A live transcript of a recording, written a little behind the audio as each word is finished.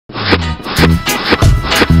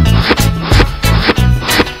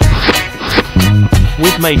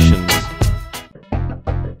exclamations.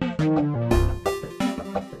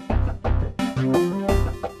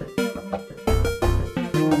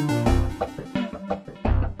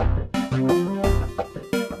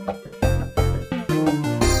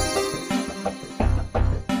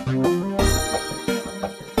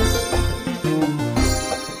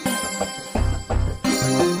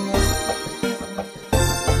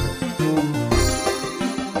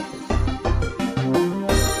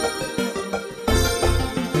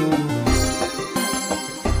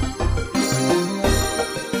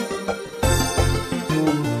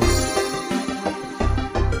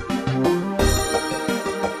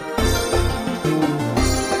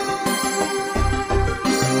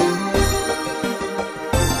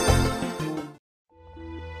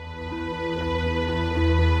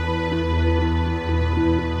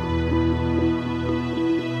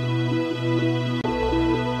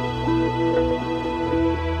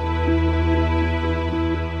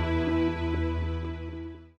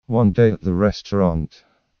 One day at the restaurant.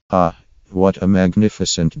 Ah, what a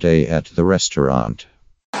magnificent day at the restaurant.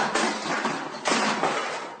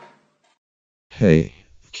 Hey,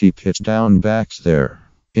 keep it down back there.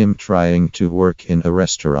 I'm trying to work in a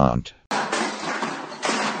restaurant.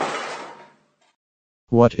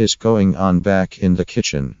 What is going on back in the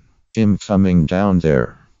kitchen? I'm coming down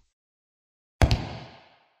there.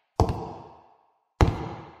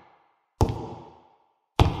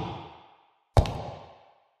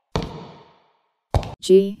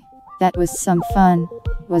 Gee, that was some fun,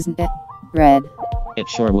 wasn't it, Red? It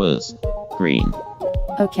sure was. Green.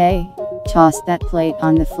 Okay, toss that plate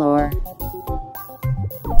on the floor.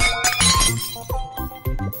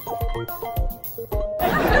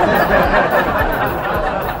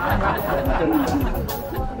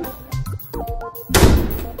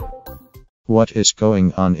 What is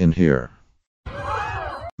going on in here?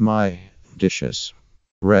 My dishes.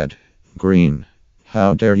 Red, green.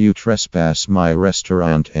 How dare you trespass my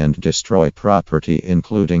restaurant and destroy property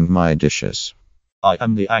including my dishes? I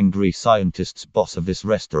am the angry scientist's boss of this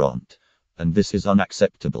restaurant, and this is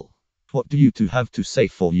unacceptable. What do you two have to say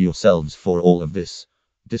for yourselves for all of this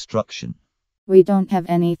destruction? We don't have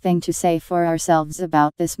anything to say for ourselves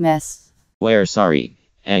about this mess. We're sorry,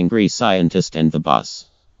 angry scientist and the boss.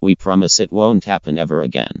 We promise it won't happen ever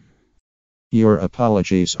again. Your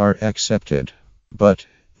apologies are accepted, but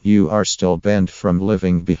you are still banned from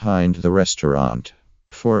living behind the restaurant.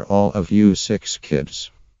 For all of you 6 kids,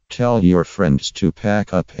 tell your friends to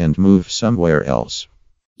pack up and move somewhere else.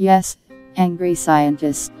 Yes, angry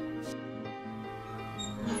scientist.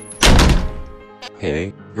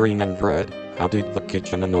 Hey, Green and Red, how did the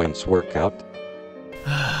kitchen annoyance work out?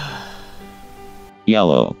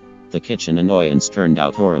 Yellow. The kitchen annoyance turned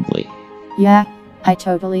out horribly. Yeah, I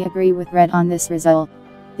totally agree with Red on this result.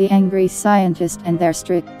 The angry scientist and their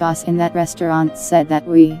strict boss in that restaurant said that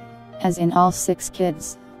we, as in all 6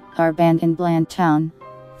 kids, are banned in Bland Town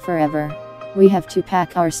forever. We have to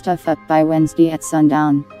pack our stuff up by Wednesday at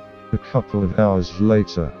sundown. A couple of hours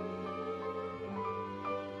later.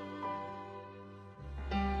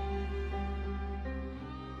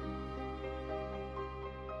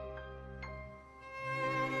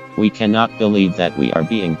 We cannot believe that we are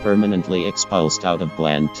being permanently expulsed out of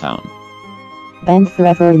Bland Town. Banned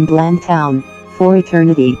forever in Bland Town, for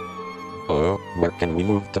eternity. Oh, where can we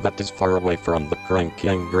move to that is far away from the cranky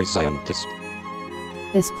angry scientist?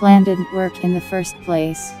 This plan didn't work in the first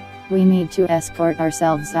place. We need to escort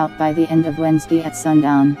ourselves out by the end of Wednesday at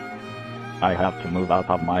sundown. I have to move out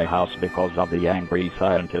of my house because of the angry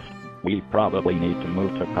scientist. We probably need to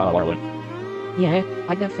move to Colorland. Yeah,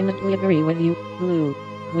 I definitely agree with you, Blue.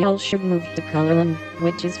 We all should move to Colorland,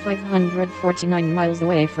 which is 549 miles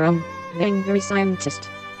away from the angry scientist.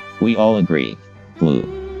 We all agree, Blue.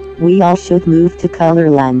 We all should move to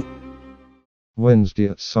Colorland. Wednesday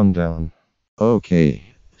at sundown. Okay,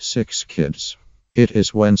 6 kids. It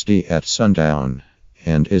is Wednesday at sundown,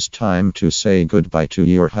 and it's time to say goodbye to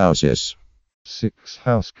your houses. 6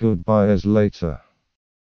 house goodbyes later.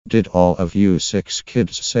 Did all of you 6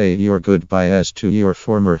 kids say your goodbyes to your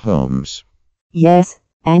former homes? Yes,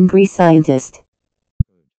 angry scientist.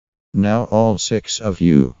 Now all 6 of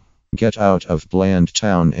you, get out of Bland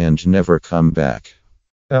Town and never come back.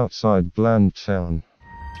 Outside Bland Town.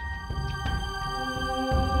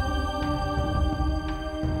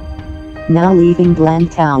 Now leaving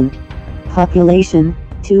Bland Town. Population,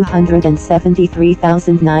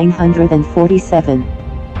 273,947.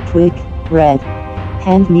 Twig, Red.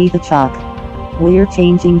 Hand me the chalk. We're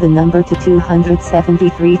changing the number to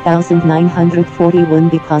 273,941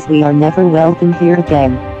 because we are never welcome here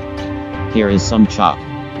again. Here is some chalk,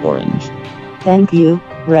 Orange. Thank you,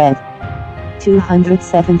 Red.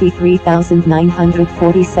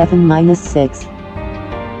 273,947 minus 6.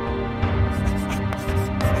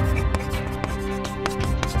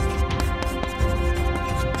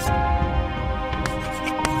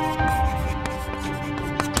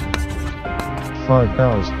 Five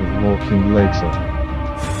hours of walking later.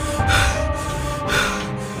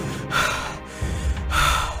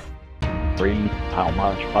 Green, how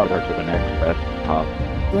much farther to the next rest stop?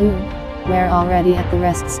 Blue, we're already at the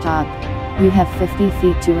rest stop. You have 50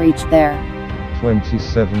 feet to reach there.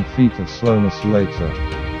 27 feet of slowness later.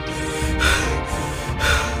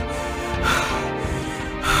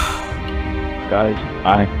 Guys,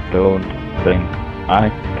 I don't think I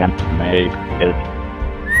can make it.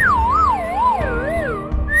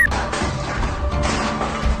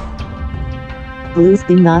 Blue's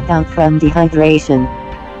been knocked out from dehydration.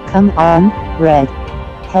 Come on, Red.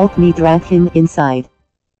 Help me drag him inside.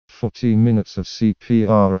 40 minutes of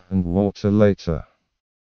CPR and water later.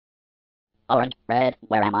 Orange, red,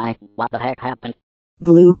 where am I? What the heck happened?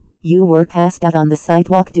 Blue, you were passed out on the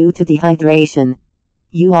sidewalk due to dehydration.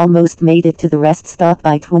 You almost made it to the rest stop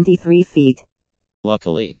by 23 feet.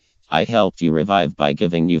 Luckily, I helped you revive by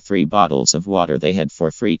giving you 3 bottles of water they had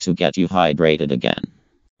for free to get you hydrated again.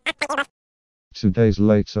 2 days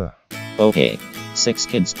later. Okay, 6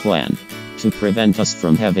 kids plan. To prevent us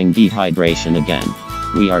from having dehydration again,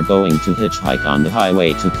 we are going to hitchhike on the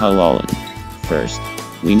highway to Colorland. First,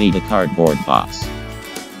 we need a cardboard box.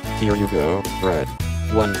 Here you go, Red.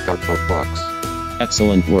 1 cardboard box.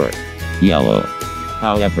 Excellent work, Yellow.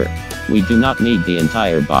 However, we do not need the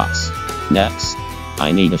entire box. Next,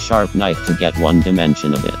 I need a sharp knife to get 1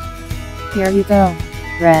 dimension of it. Here you go,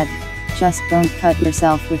 Red. Just don't cut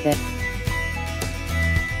yourself with it.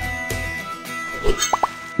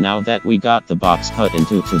 Now that we got the box cut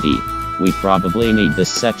into 2D, we probably need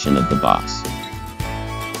this section of the box.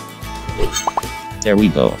 There we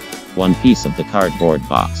go. 1 piece of the cardboard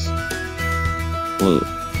box. Blue,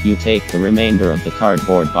 you take the remainder of the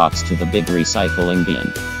cardboard box to the big recycling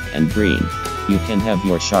bin. And Green, you can have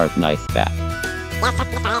your sharp knife back.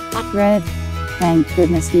 Red, thank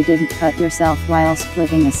goodness you didn't cut yourself while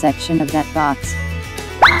splitting a section of that box.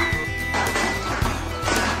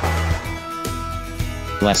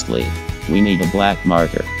 Lastly, we need a black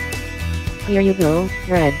marker. Here you go,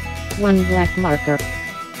 Red. 1 black marker.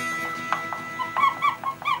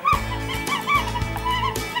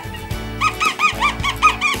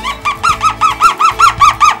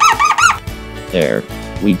 There,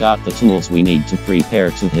 we got the tools we need to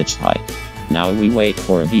prepare to hitchhike. Now we wait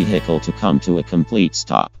for a vehicle to come to a complete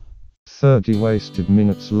stop. 30 wasted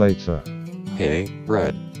minutes later. Hey,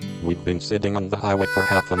 Red. We've been sitting on the highway for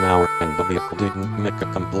half an hour and the vehicle didn't make a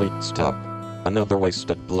complete stop. Another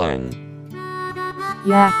wasted plan.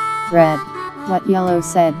 Yeah, Red. What Yellow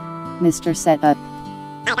said, Mr. Setup.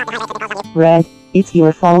 Red, it's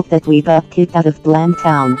your fault that we got kicked out of Bland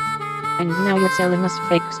Town. And now you're telling us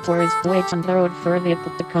fake stories to wait on the road for a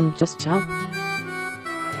vehicle to come to stop?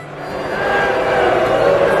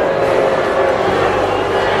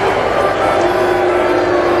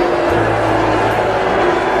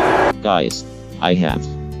 Guys, I have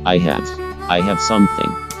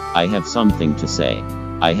something. I have something to say.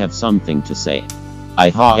 I have something to say. I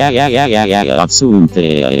have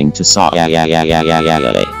something to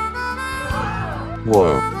say.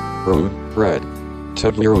 Whoa. Rude, Red.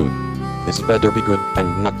 Totally rude. This better be good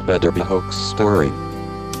and not better be a hoax story.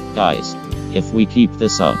 Guys, if we keep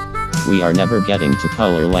this up, we are never getting to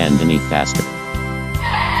Colorland any faster.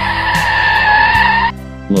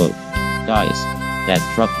 Look, guys, that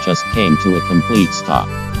truck just came to a complete stop.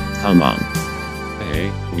 Come on.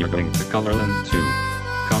 Hey, we're going to Colorland too.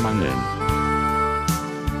 Come on in.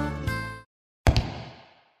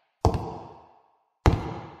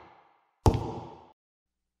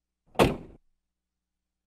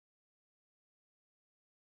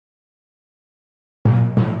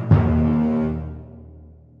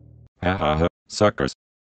 Haha, suckers.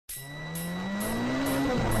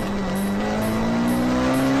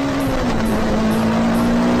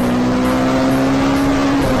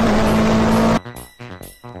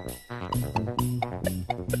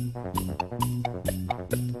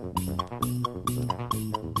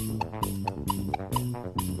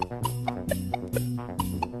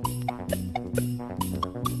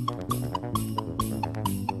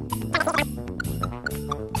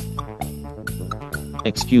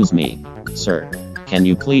 Excuse me, sir. Can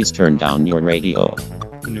you please turn down your radio?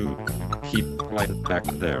 No. Keep right back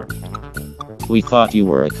there. We thought you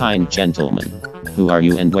were a kind gentleman. Who are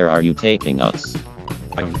you and where are you taking us?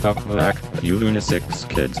 I'm Tough Black, you lunatics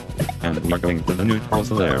kids. And we're going to the new house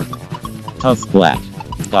there. Tough Black.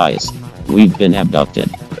 Guys, We've been abducted.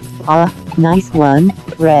 Ah, nice one,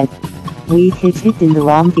 Red. We hitchhiked in the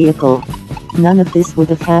wrong vehicle. None of this would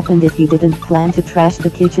have happened if you didn't plan to trash the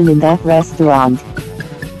kitchen in that restaurant.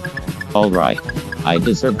 Alright. I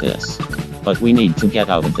deserve this. But we need to get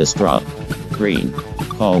out of this truck. Green.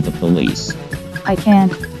 Call the police. I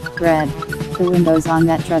can't. Red. The windows on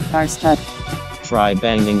that truck are stuck. Try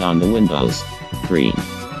banging on the windows. Green.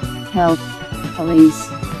 Help. Police.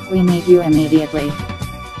 We need you immediately.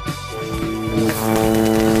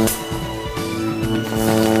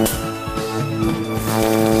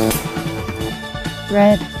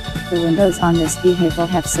 Red. The windows on this vehicle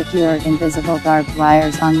have secured invisible barbed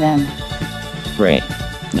wires on them. Great.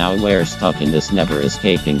 Now we're stuck in this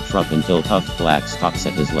never-escaping truck until Tough Black stops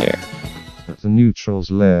at his lair. At the neutral's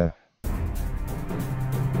lair.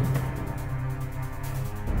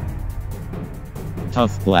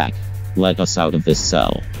 Tough Black, let us out of this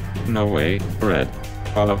cell. No way, Red.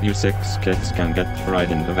 All of you 6 kids can get fried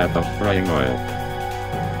in the vat of frying oil.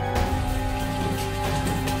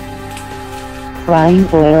 Frying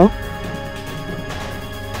oil?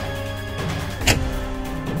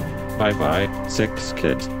 Bye-bye, 6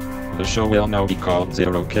 kids. The show will now be called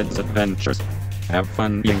 0 Kids Adventures. Have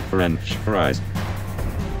fun eating French fries.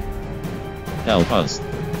 Help us.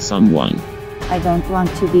 Someone. I don't want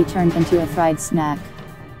to be turned into a fried snack.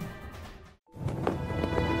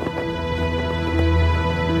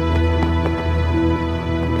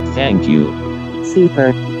 Thank you. Super.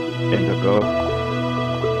 Indigo.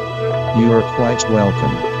 You are quite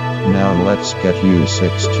welcome. Now let's get you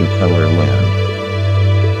 6 to Colorland.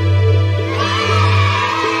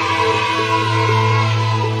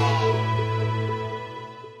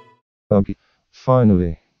 Buggy.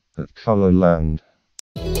 Finally, at Colorland.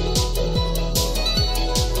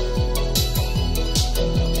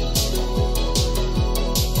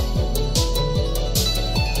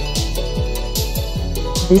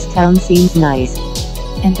 This town seems nice.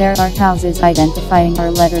 And there are houses identifying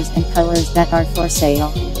our letters and colors that are for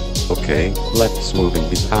sale. Okay, let's move in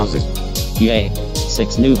these houses. Yay.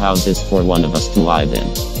 6 new houses for one of us to live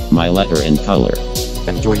in. My letter and color.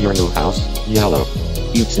 Enjoy your new house, yellow.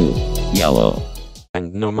 You too, yellow.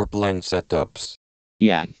 And no more planned setups.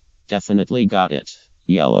 Yeah, definitely got it,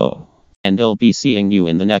 yellow. And I'll be seeing you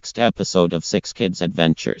in the next episode of 6 Kids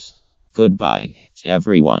Adventures. Goodbye,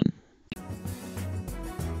 everyone.